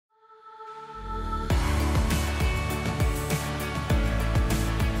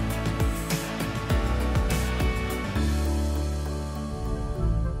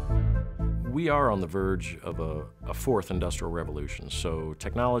We are on the verge of a fourth industrial revolution. So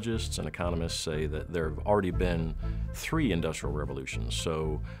technologists and economists say that there have already been three industrial revolutions.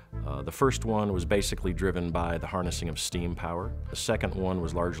 So the first one was basically driven by the harnessing of steam power. The second one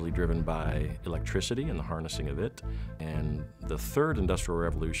was largely driven by electricity and the harnessing of it. And the third industrial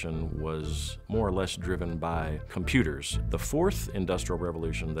revolution was more or less driven by computers. The fourth industrial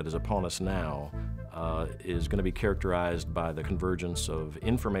revolution that is upon us now is going to be characterized by the convergence of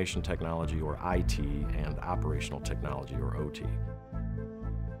information technology, or IT, and operational technology, or OT.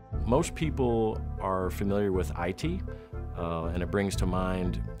 Most people are familiar with IT, and it brings to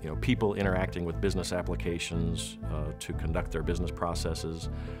mind, people interacting with business applications to conduct their business processes.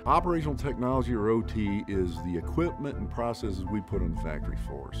 Operational technology, or OT, is the equipment and processes we put on the factory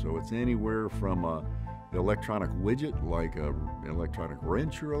floor. So it's anywhere from an electronic widget like an electronic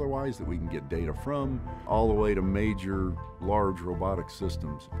wrench or otherwise that we can get data from, all the way to major large robotic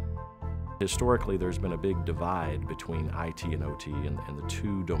systems. Historically, there's been a big divide between IT and OT, and the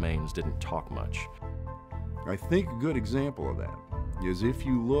two domains didn't talk much. I think a good example of that is if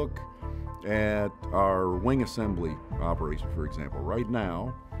you look at our wing assembly operation, for example. Right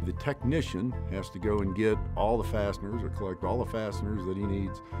now, the technician has to go and get all the fasteners or collect all the fasteners that he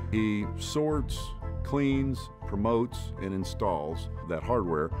needs. He sorts, cleans, promotes, and installs that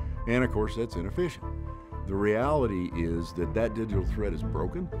hardware, and of course that's inefficient. The reality is that that digital thread is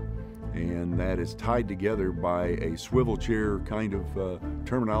broken, and that is tied together by a swivel chair kind of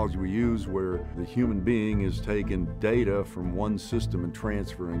terminology we use, where the human being is taking data from one system and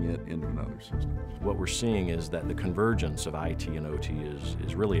transferring it into another system. What we're seeing is that the convergence of IT and OT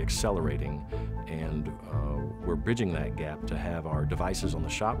is really accelerating, and we're bridging that gap to have our devices on the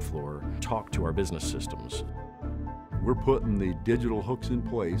shop floor talk to our business systems. We're putting the digital hooks in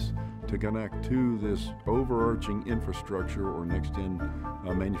place to connect to this overarching infrastructure, or next-gen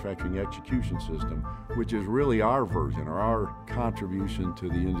manufacturing execution system, which is really our version, or our contribution to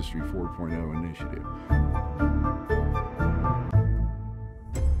the Industry 4.0 initiative.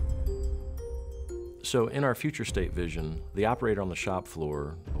 So in our future state vision, the operator on the shop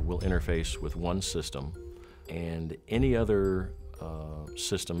floor will interface with one system, and any other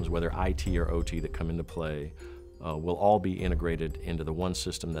systems, whether IT or OT, that come into play will all be integrated into the one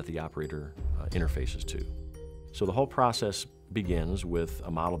system that the operator interfaces to. So the whole process begins with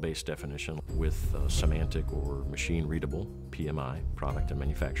a model-based definition with semantic or machine-readable, PMI, product and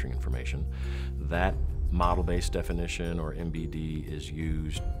manufacturing information. That model-based definition, or MBD, is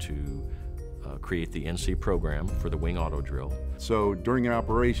used to create the NC program for the wing auto drill. So during an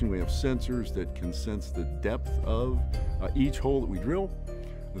operation, we have sensors that can sense the depth of each hole that we drill.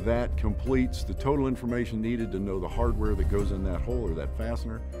 That completes the total information needed to know the hardware that goes in that hole or that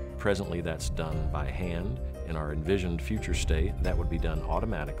fastener. Presently, that's done by hand. In our envisioned future state, that would be done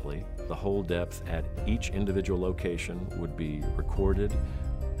automatically. The hole depth at each individual location would be recorded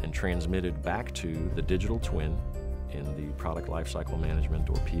and transmitted back to the digital twin in the Product Lifecycle Management,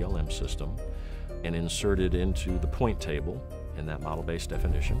 or PLM, system, and inserted into the point table in that model-based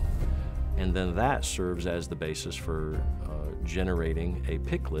definition. And then that serves as the basis for generating a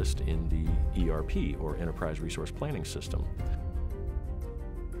pick list in the ERP, or Enterprise Resource Planning system.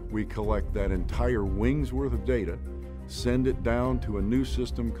 We collect that entire wing's worth of data, send it down to a new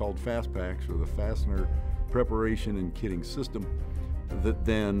system called FastPax, or the Fastener Preparation and Kitting System, that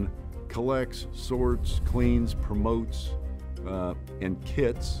then collects, sorts, cleans, promotes, and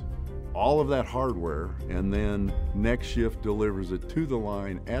kits all of that hardware, and then next shift delivers it to the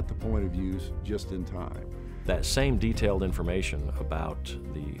line at the point of use just in time. That same detailed information about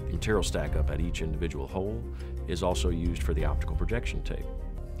the material stack up at each individual hole is also used for the optical projection tape.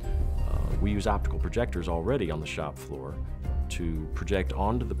 We use optical projectors already on the shop floor to project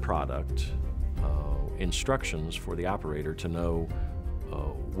onto the product instructions for the operator to know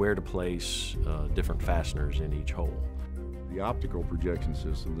where to place different fasteners in each hole. The optical projection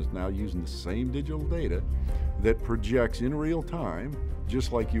system is now using the same digital data that projects in real time,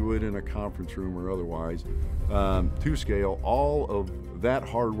 just like you would in a conference room or otherwise, to scale all of that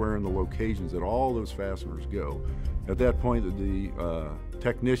hardware and the locations that all those fasteners go. At that point, the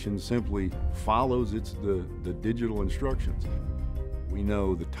technician simply follows the digital instructions. We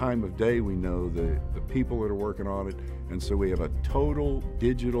know the time of day, we know the people that are working on it, and so we have a total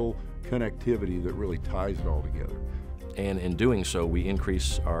digital connectivity that really ties it all together. And in doing so, we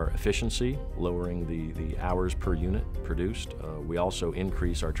increase our efficiency, lowering the hours per unit produced. We also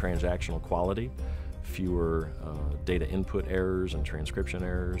increase our transactional quality, fewer data input errors and transcription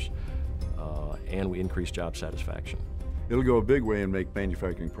errors, and we increase job satisfaction. It'll go a big way and make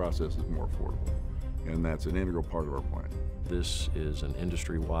manufacturing processes more affordable. and that's an integral part of our plan. This is an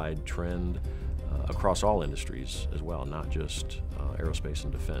industry-wide trend across all industries as well, not just aerospace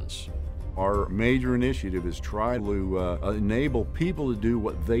and defense. Our major initiative is try to enable people to do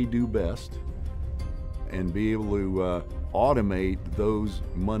what they do best and be able to automate those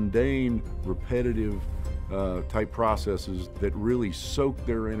mundane, repetitive type processes that really soak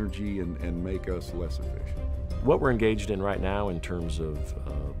their energy and make us less efficient. What we're engaged in right now in terms of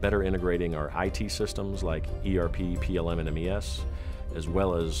better integrating our IT systems like ERP, PLM, and MES, as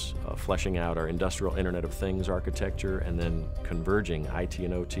well as fleshing out our industrial Internet of Things architecture and then converging IT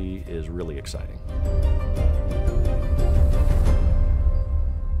and OT is really exciting.